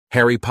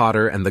Harry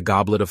Potter and the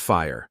Goblet of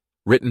Fire,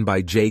 written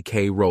by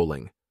J.K.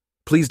 Rowling.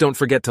 Please don't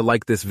forget to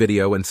like this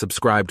video and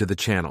subscribe to the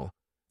channel.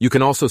 You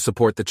can also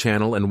support the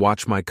channel and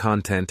watch my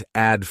content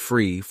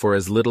ad-free for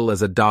as little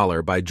as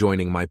 $1 by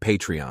joining my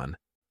Patreon.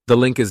 The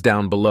link is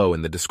down below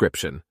in the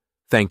description.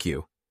 Thank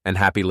you, and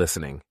happy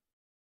listening.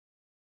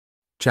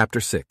 Chapter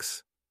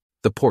 6.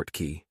 The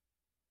Portkey.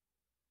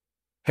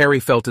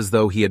 Harry felt as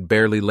though he had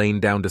barely lain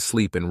down to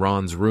sleep in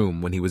Ron's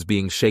room when he was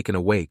being shaken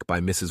awake by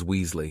Mrs.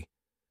 Weasley.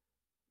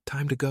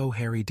 "Time to go,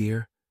 Harry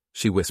dear,"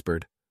 she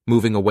whispered,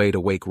 moving away to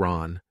wake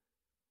Ron.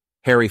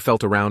 Harry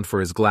felt around for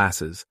his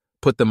glasses,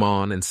 put them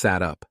on, and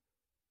sat up.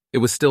 It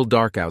was still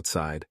dark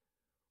outside.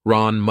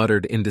 Ron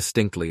muttered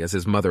indistinctly as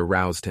his mother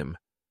roused him.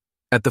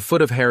 At the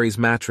foot of Harry's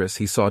mattress,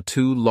 he saw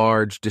two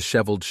large,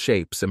 disheveled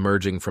shapes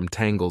emerging from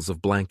tangles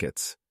of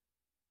blankets.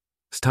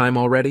 "It's time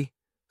already?"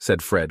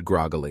 said Fred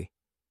groggily.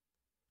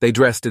 They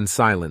dressed in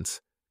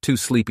silence, too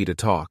sleepy to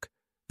talk.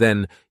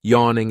 Then,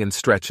 yawning and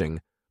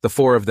stretching, the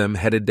four of them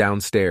headed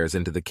downstairs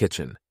into the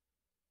kitchen.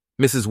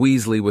 Mrs.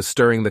 Weasley was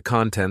stirring the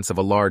contents of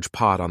a large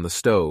pot on the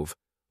stove,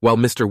 while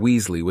Mr.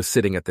 Weasley was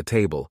sitting at the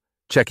table,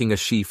 checking a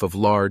sheaf of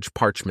large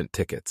parchment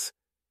tickets.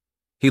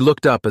 He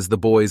looked up as the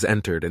boys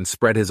entered and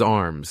spread his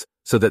arms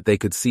so that they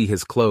could see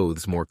his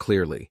clothes more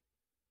clearly.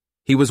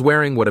 He was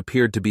wearing what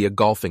appeared to be a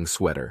golfing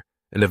sweater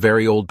and a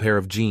very old pair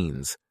of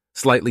jeans,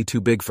 slightly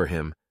too big for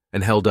him,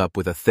 and held up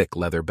with a thick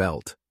leather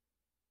belt.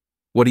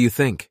 "What do you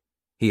think?"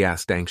 he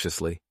asked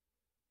anxiously.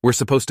 "We're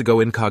supposed to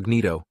go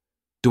incognito.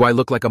 Do I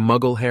look like a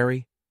muggle,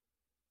 Harry?"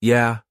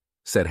 "Yeah,"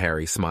 said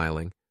Harry,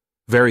 smiling.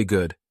 "Very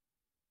good.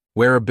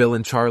 Where are Bill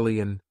and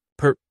Charlie and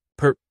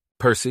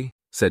Percy?"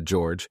 said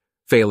George,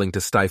 failing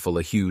to stifle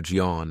a huge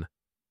yawn.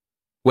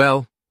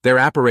 "Well, they're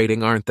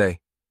apparating, aren't they?"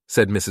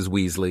 said Mrs.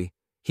 Weasley,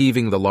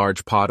 heaving the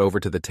large pot over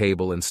to the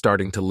table and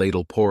starting to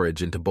ladle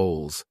porridge into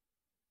bowls.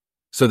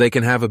 "So they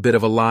can have a bit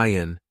of a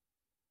lie-in."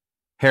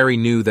 Harry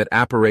knew that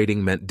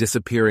apparating meant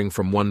disappearing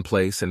from one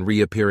place and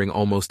reappearing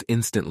almost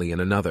instantly in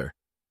another,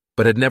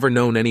 but had never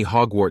known any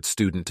Hogwarts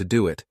student to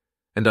do it,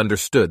 and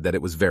understood that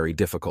it was very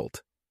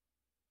difficult.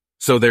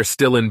 "So they're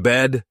still in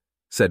bed?"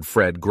 said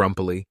Fred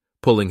grumpily,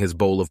 pulling his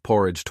bowl of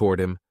porridge toward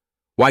him.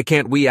 "Why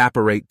can't we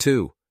apparate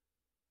too?"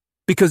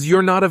 "Because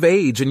you're not of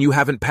age and you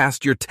haven't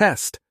passed your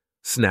test,"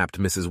 snapped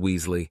Mrs.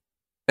 Weasley.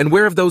 "And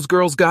where have those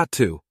girls got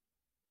to?"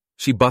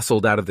 She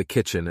bustled out of the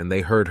kitchen and they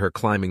heard her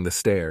climbing the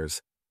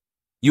stairs.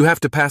 "You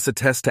have to pass a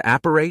test to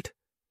apparate?"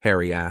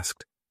 Harry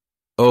asked.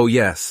 "Oh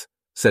yes,"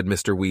 said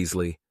Mr.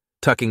 Weasley,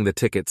 tucking the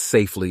tickets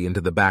safely into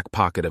the back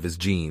pocket of his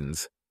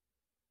jeans.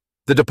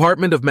 "The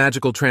Department of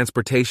Magical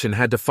Transportation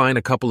had to fine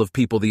a couple of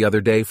people the other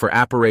day for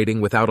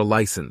apparating without a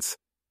license.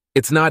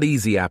 It's not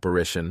easy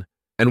apparition,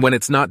 and when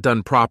it's not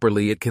done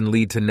properly it can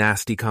lead to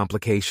nasty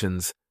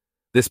complications.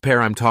 This pair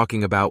I'm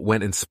talking about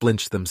went and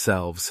splinched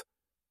themselves."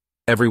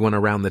 Everyone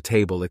around the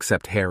table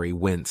except Harry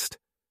winced.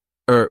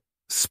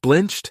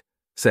 Splinched?"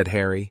 said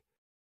Harry.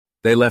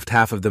 "They left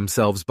half of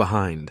themselves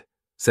behind,"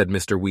 said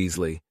Mr.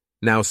 Weasley,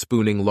 now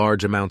spooning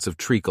large amounts of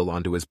treacle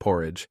onto his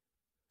porridge.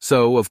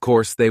 "So, of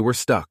course, they were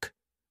stuck.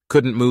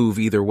 Couldn't move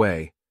either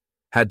way.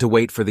 Had to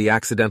wait for the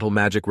accidental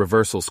magic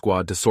reversal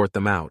squad to sort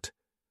them out.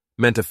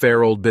 Meant a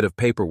fair old bit of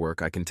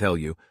paperwork, I can tell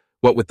you,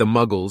 what with the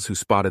muggles who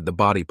spotted the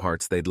body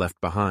parts they'd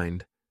left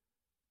behind."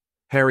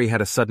 Harry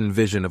had a sudden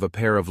vision of a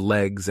pair of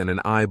legs and an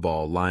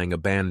eyeball lying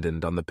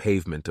abandoned on the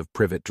pavement of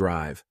Privet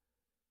Drive.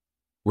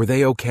 "Were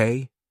they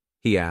okay?"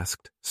 he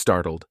asked,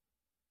 startled.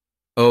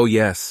 "Oh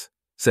yes,"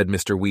 said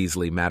Mr.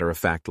 Weasley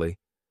matter-of-factly,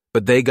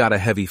 "but they got a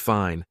heavy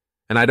fine,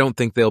 and I don't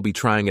think they'll be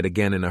trying it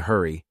again in a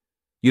hurry.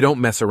 You don't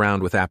mess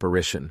around with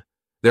apparition.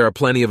 There are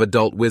plenty of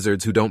adult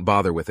wizards who don't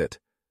bother with it.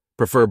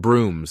 Prefer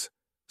brooms.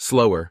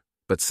 Slower,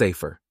 but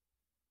safer."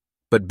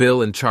 "But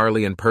Bill and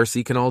Charlie and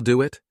Percy can all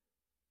do it?"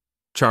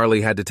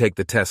 "Charlie had to take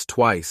the test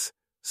twice,"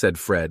 said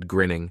Fred,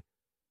 grinning.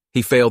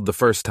 "He failed the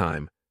first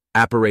time,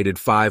 apparated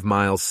 5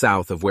 miles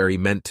south of where he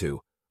meant to,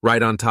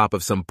 right on top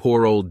of some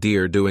poor old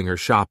dear doing her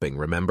shopping,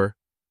 remember?"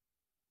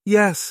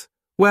 "Yes,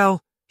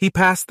 well, he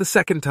passed the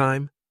second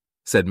time,"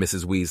 said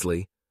Mrs.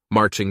 Weasley,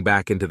 marching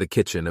back into the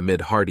kitchen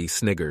amid hearty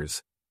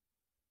sniggers.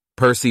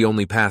 "Percy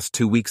only passed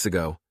 2 weeks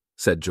ago,"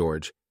 said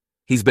George.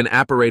 "He's been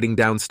apparating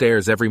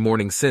downstairs every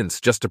morning since,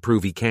 just to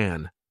prove he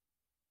can."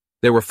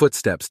 There were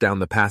footsteps down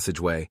the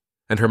passageway,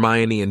 and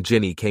Hermione and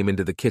Ginny came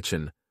into the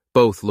kitchen,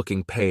 both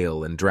looking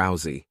pale and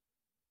drowsy.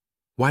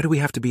 "Why do we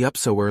have to be up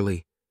so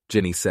early?"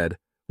 Ginny said,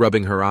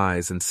 rubbing her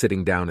eyes and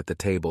sitting down at the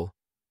table.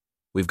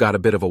 "We've got a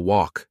bit of a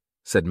walk,"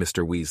 said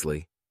Mr.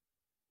 Weasley.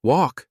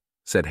 "Walk?"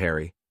 said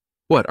Harry.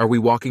 "What, are we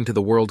walking to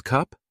the World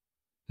Cup?"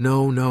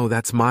 No,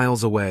 that's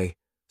miles away,"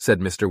 said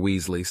Mr.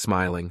 Weasley,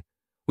 smiling.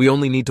 "We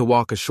only need to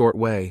walk a short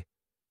way.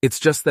 It's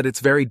just that it's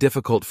very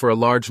difficult for a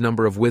large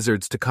number of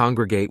wizards to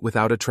congregate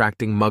without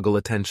attracting muggle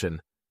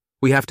attention.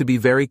 We have to be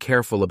very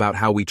careful about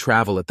how we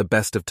travel at the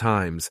best of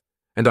times,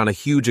 and on a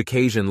huge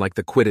occasion like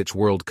the Quidditch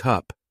World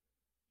Cup."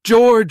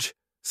 "George!"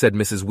 said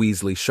Mrs.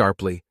 Weasley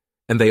sharply,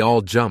 and they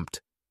all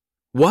jumped.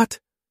 "What?"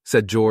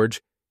 said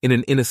George, in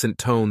an innocent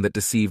tone that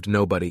deceived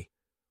nobody.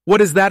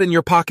 "What is that in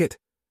your pocket?"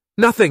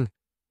 Nothing.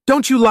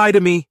 Don't you lie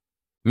to me.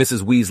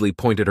 Mrs. Weasley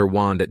pointed her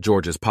wand at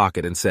George's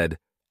pocket and said,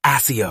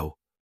 Accio.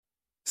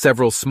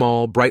 Several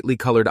small, brightly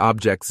colored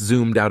objects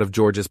zoomed out of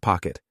George's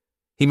pocket.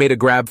 He made a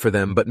grab for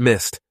them but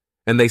missed,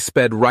 and they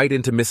sped right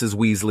into Mrs.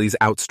 Weasley's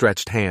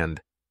outstretched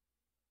hand.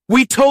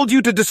 We told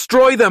you to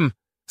destroy them,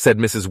 said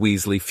Mrs.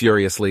 Weasley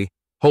furiously,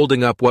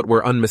 holding up what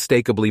were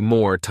unmistakably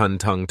more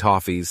Tun-Tung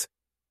toffees.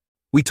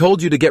 We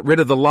told you to get rid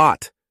of the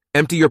lot.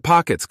 Empty your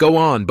pockets. Go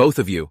on, both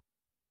of you.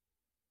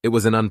 It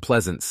was an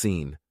unpleasant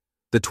scene.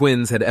 The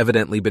twins had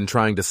evidently been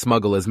trying to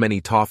smuggle as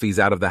many toffees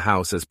out of the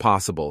house as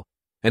possible,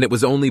 and it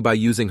was only by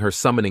using her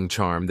summoning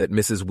charm that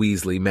Mrs.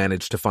 Weasley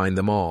managed to find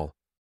them all.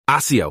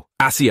 Accio!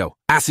 Accio!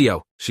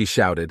 Accio! She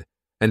shouted,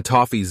 and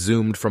toffees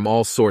zoomed from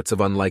all sorts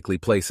of unlikely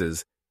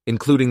places,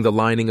 including the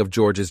lining of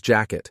George's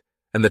jacket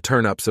and the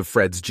turn-ups of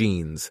Fred's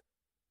jeans.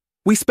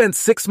 We spent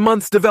 6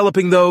 months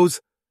developing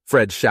those,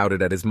 Fred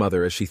shouted at his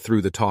mother as she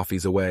threw the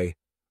toffees away.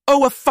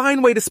 Oh, a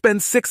fine way to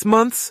spend 6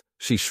 months,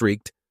 she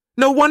shrieked.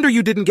 No wonder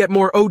you didn't get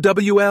more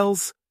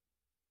OWLs.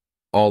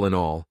 All in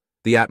all,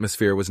 the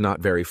atmosphere was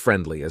not very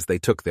friendly as they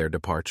took their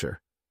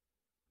departure.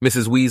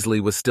 Mrs. Weasley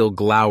was still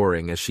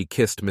glowering as she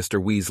kissed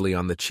Mr. Weasley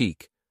on the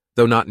cheek,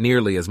 though not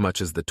nearly as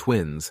much as the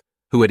twins,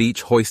 who had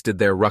each hoisted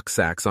their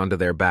rucksacks onto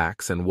their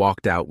backs and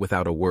walked out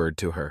without a word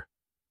to her.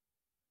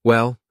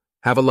 Well,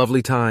 have a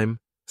lovely time,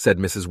 said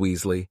Mrs.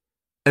 Weasley,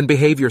 and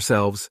behave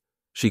yourselves,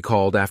 she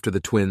called after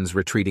the twins'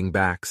 retreating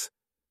backs,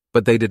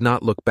 but they did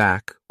not look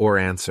back or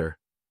answer.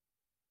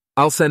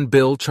 I'll send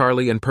Bill,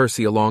 Charlie, and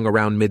Percy along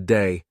around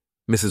midday,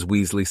 Mrs.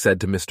 Weasley said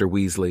to Mr.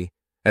 Weasley,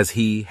 as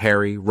he,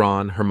 Harry,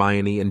 Ron,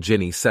 Hermione, and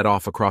Ginny set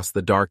off across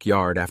the dark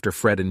yard after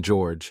Fred and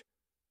George.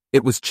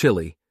 It was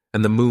chilly,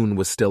 and the moon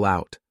was still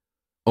out.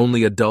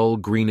 Only a dull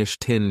greenish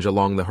tinge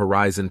along the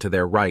horizon to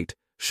their right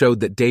showed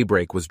that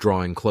daybreak was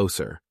drawing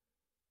closer.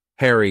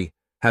 Harry,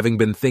 having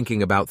been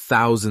thinking about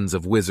thousands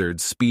of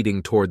wizards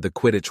speeding toward the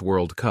Quidditch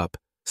World Cup,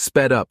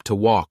 sped up to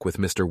walk with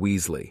Mr.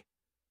 Weasley.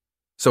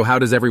 So how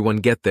does everyone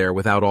get there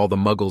without all the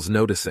muggles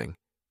noticing?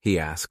 He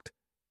asked.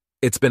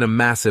 It's been a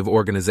massive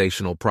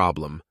organizational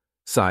problem,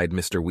 sighed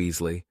Mr.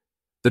 Weasley.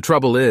 The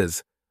trouble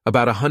is,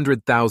 about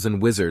 100,000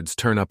 wizards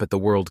turn up at the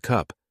World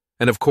Cup,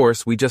 and of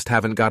course we just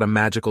haven't got a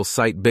magical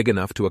site big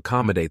enough to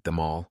accommodate them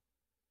all.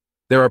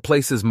 There are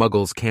places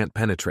muggles can't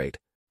penetrate,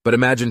 but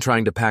imagine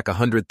trying to pack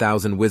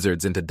 100,000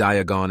 wizards into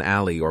Diagon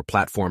Alley or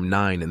Platform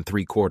 9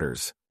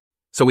 3/4.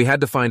 So we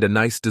had to find a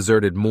nice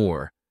deserted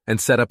moor and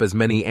set up as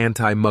many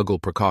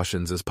anti-muggle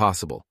precautions as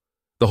possible.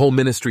 The whole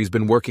ministry's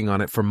been working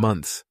on it for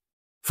months.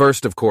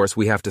 First, of course,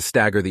 we have to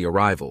stagger the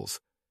arrivals.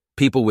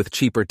 People with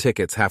cheaper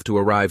tickets have to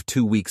arrive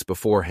 2 weeks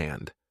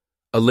beforehand.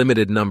 A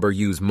limited number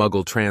use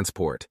muggle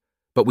transport,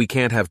 but we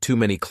can't have too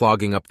many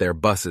clogging up their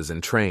buses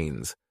and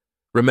trains.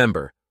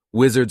 Remember,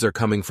 wizards are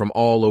coming from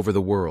all over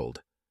the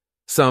world.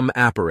 Some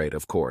apparate,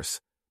 of course,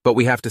 but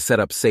we have to set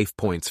up safe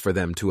points for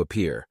them to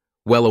appear,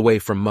 well away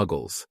from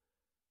muggles.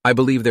 I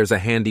believe there's a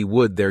handy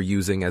wood they're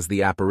using as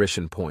the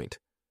apparition point.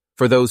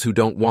 For those who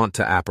don't want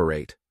to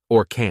apparate,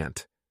 or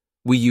can't,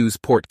 we use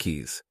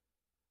portkeys.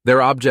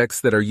 They're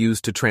objects that are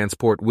used to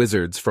transport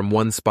wizards from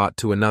one spot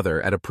to another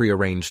at a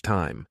prearranged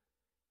time.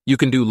 You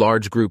can do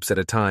large groups at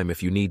a time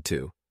if you need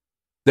to.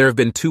 There have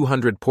been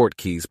 200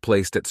 portkeys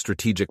placed at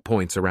strategic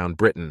points around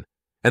Britain,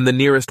 and the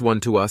nearest one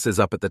to us is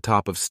up at the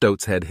top of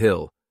Stoat's Head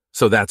Hill,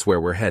 so that's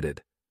where we're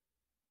headed.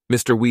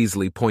 Mr.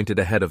 Weasley pointed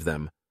ahead of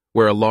them,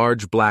 where a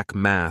large black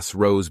mass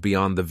rose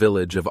beyond the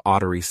village of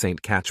Ottery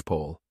St.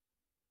 Catchpole.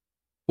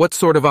 What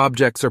sort of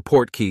objects are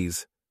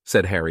portkeys?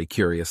 Said Harry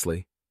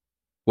curiously.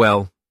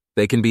 Well,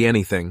 they can be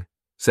anything,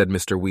 said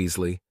Mr.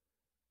 Weasley.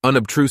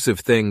 Unobtrusive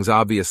things,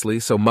 obviously,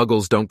 so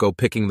muggles don't go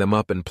picking them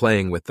up and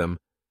playing with them.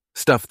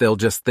 Stuff they'll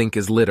just think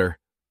is litter.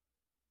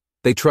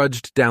 They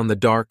trudged down the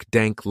dark,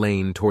 dank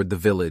lane toward the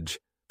village,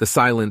 the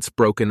silence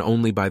broken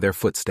only by their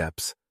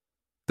footsteps.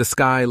 The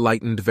sky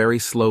lightened very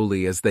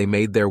slowly as they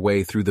made their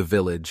way through the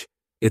village,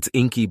 its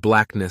inky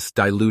blackness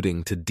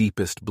diluting to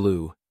deepest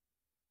blue.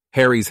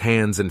 Harry's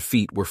hands and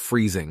feet were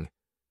freezing.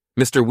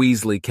 Mr.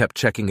 Weasley kept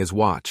checking his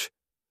watch.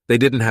 They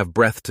didn't have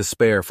breath to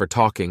spare for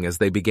talking as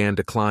they began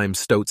to climb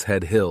Stoat's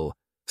Head Hill,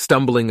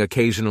 stumbling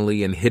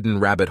occasionally in hidden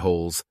rabbit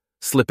holes,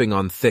 slipping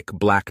on thick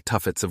black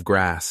tuffets of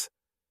grass.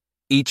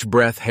 Each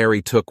breath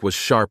Harry took was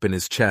sharp in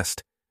his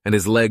chest, and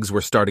his legs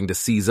were starting to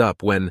seize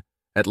up when,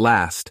 at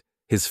last,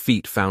 his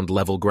feet found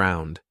level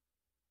ground.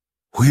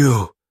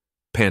 Whew!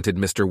 Panted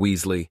Mr.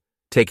 Weasley,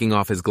 taking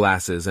off his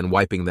glasses and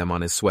wiping them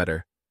on his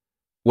sweater.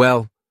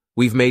 Well,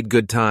 we've made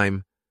good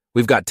time.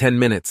 We've got 10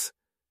 minutes.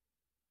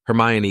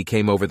 Hermione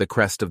came over the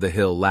crest of the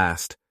hill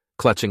last,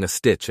 clutching a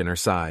stitch in her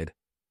side.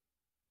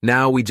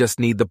 Now we just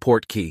need the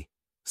portkey,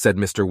 said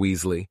Mr.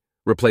 Weasley,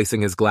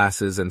 replacing his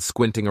glasses and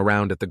squinting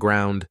around at the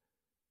ground.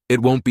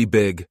 It won't be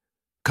big.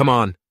 Come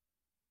on.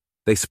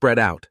 They spread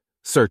out,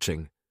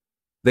 searching.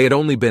 They had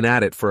only been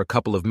at it for a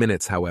couple of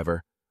minutes,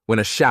 however, when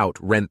a shout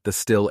rent the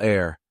still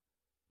air.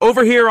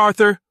 Over here,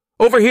 Arthur!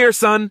 Over here,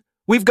 son!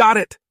 We've got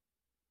it!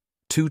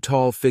 2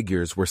 tall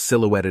figures were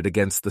silhouetted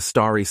against the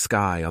starry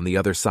sky on the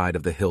other side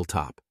of the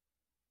hilltop.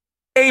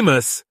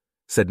 Amos!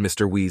 said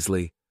Mr.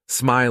 Weasley,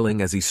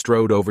 smiling as he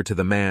strode over to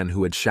the man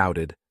who had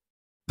shouted.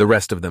 The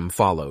rest of them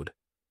followed.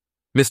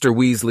 Mr.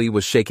 Weasley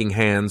was shaking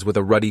hands with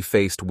a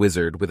ruddy-faced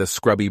wizard with a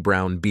scrubby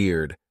brown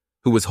beard,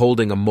 who was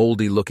holding a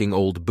moldy-looking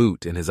old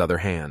boot in his other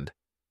hand.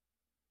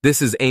 "This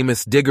is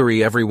Amos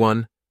Diggory,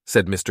 everyone,"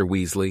 said Mr.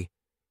 Weasley.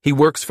 "He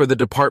works for the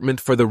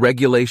Department for the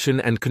Regulation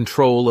and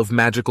Control of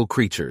Magical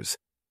Creatures,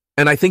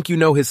 and I think you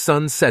know his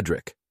son,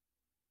 Cedric."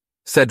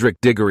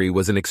 Cedric Diggory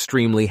was an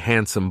extremely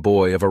handsome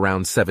boy of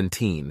around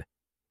 17.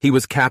 He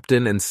was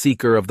captain and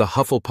seeker of the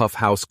Hufflepuff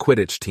House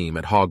Quidditch team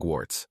at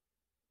Hogwarts.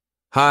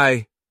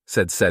 "Hi,"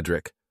 said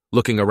Cedric,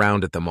 looking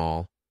around at them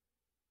all.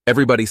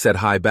 Everybody said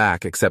hi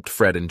back except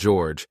Fred and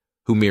George,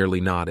 who merely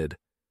nodded.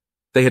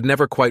 They had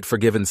never quite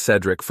forgiven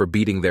Cedric for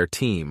beating their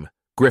team,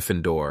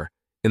 Gryffindor,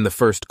 in the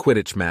first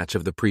Quidditch match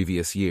of the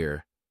previous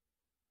year.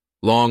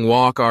 "Long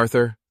walk,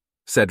 Arthur?"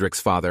 Cedric's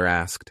father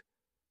asked.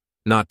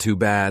 "Not too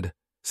bad,"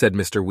 said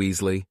Mr.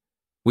 Weasley.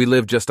 "We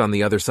live just on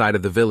the other side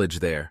of the village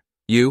there.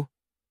 You?"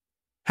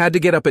 "Had to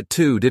get up at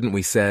 2, didn't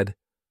we, Ced?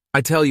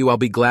 I tell you I'll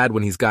be glad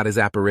when he's got his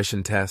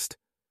apparition test.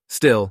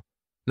 Still,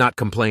 not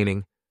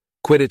complaining.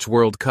 Quidditch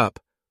World Cup.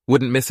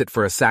 Wouldn't miss it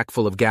for a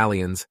sackful of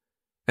galleons.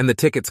 And the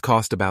tickets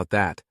cost about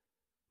that.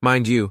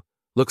 Mind you,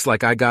 looks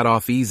like I got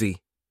off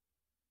easy."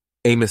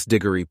 Amos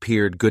Diggory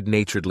peered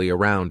good-naturedly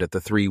around at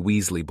the 3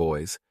 Weasley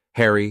boys,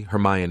 Harry,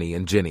 Hermione,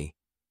 and Ginny.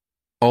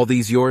 "All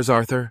these yours,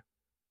 Arthur?"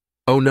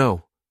 "Oh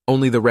no,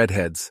 only the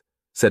redheads,"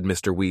 said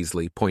Mr.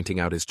 Weasley, pointing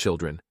out his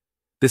children.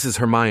 "This is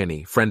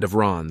Hermione, friend of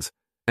Ron's,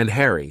 and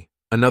Harry,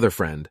 another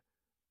friend."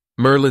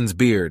 "Merlin's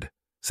beard,"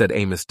 said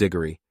Amos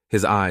Diggory,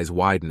 his eyes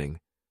widening.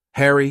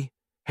 Harry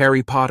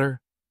Potter?"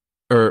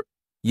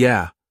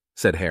 Yeah,"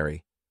 said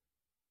Harry.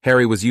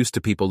 Harry was used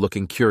to people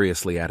looking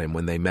curiously at him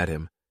when they met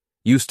him,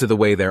 used to the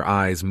way their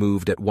eyes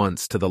moved at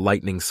once to the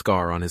lightning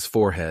scar on his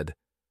forehead,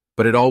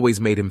 but it always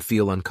made him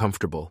feel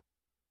uncomfortable.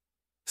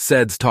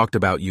 "Ced's talked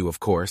about you, of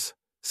course,"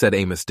 said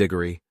Amos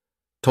Diggory.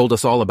 "Told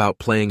us all about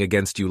playing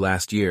against you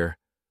last year.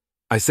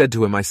 I said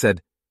to him,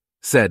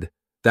 Ced,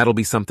 that'll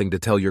be something to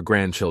tell your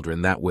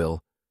grandchildren, that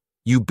will.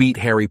 You beat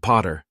Harry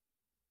Potter."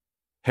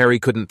 Harry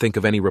couldn't think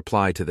of any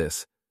reply to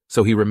this,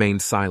 so he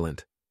remained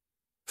silent.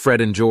 Fred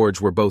and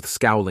George were both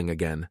scowling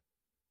again.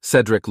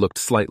 Cedric looked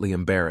slightly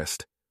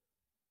embarrassed.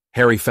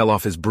 "Harry fell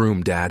off his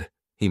broom, Dad,"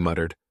 he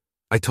muttered.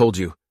 "I told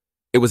you.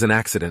 It was an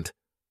accident."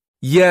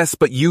 "Yes,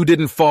 but you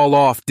didn't fall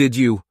off, did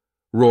you?"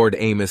 roared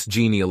Amos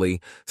genially,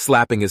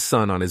 slapping his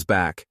son on his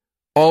back.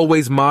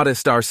 "Always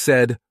modest, our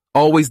Ced,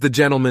 always the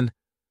gentleman.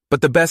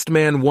 But the best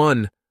man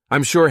won.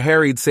 I'm sure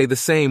Harry'd say the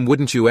same,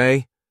 wouldn't you,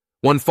 eh?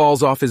 One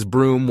falls off his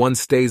broom, one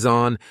stays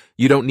on.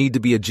 You don't need to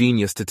be a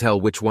genius to tell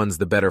which one's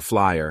the better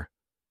flyer."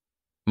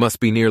 "Must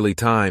be nearly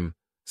time,"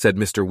 said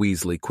Mr.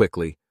 Weasley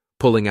quickly,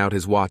 pulling out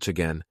his watch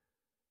again.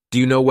 "Do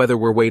you know whether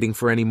we're waiting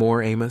for any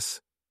more,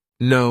 Amos?"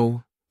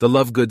 "No, the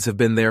Lovegoods have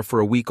been there for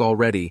a week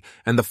already,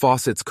 and the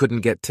Fawcett's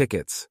couldn't get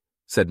tickets,"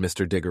 said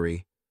Mr.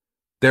 Diggory.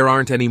 "There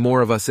aren't any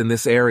more of us in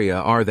this area,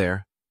 are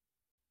there?"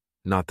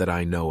 "Not that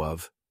I know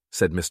of,"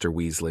 said Mr.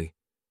 Weasley.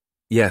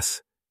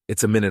 "Yes,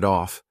 it's a minute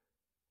off.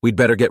 We'd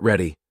better get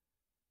ready."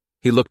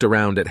 He looked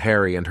around at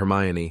Harry and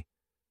Hermione.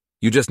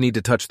 "You just need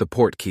to touch the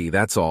Portkey,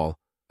 that's all.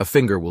 A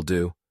finger will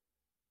do."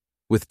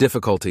 With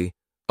difficulty,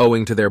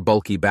 owing to their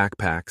bulky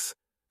backpacks,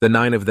 the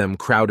 9 of them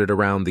crowded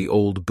around the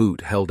old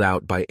boot held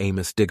out by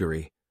Amos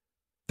Diggory.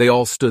 They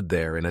all stood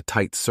there in a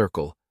tight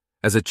circle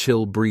as a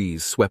chill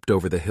breeze swept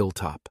over the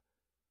hilltop.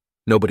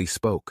 Nobody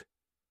spoke.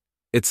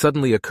 It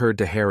suddenly occurred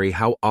to Harry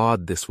how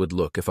odd this would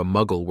look if a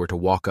Muggle were to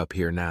walk up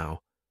here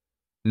now.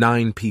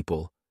 9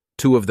 people,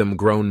 2 of them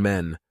grown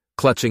men,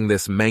 clutching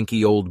this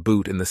manky old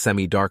boot in the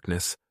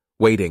semi-darkness,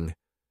 waiting.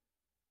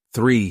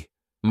 3,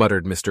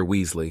 muttered Mr.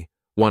 Weasley,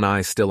 one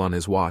eye still on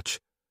his watch.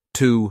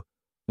 2,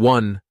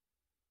 1.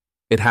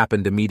 It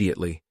happened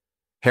immediately.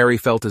 Harry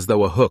felt as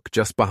though a hook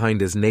just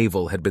behind his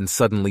navel had been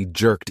suddenly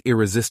jerked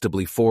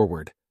irresistibly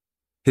forward.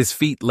 His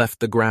feet left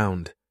the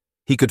ground.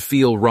 He could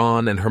feel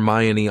Ron and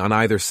Hermione on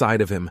either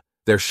side of him,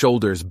 their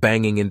shoulders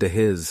banging into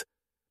his.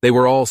 They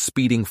were all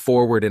speeding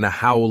forward in a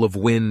howl of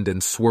wind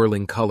and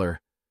swirling color.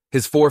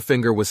 His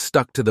forefinger was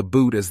stuck to the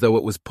boot as though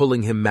it was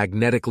pulling him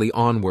magnetically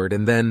onward,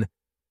 and then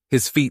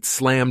his feet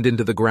slammed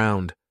into the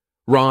ground.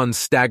 Ron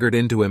staggered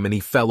into him and he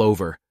fell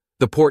over.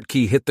 The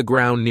Portkey hit the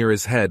ground near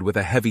his head with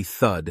a heavy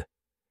thud.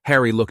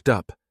 Harry looked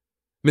up.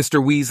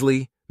 Mr.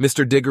 Weasley,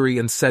 Mr. Diggory,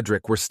 and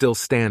Cedric were still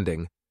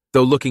standing,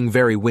 though looking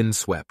very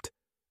windswept.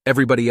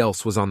 Everybody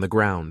else was on the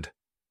ground.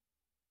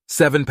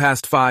 7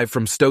 past 5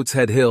 from Stoat's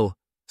Head Hill,"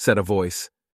 said a voice.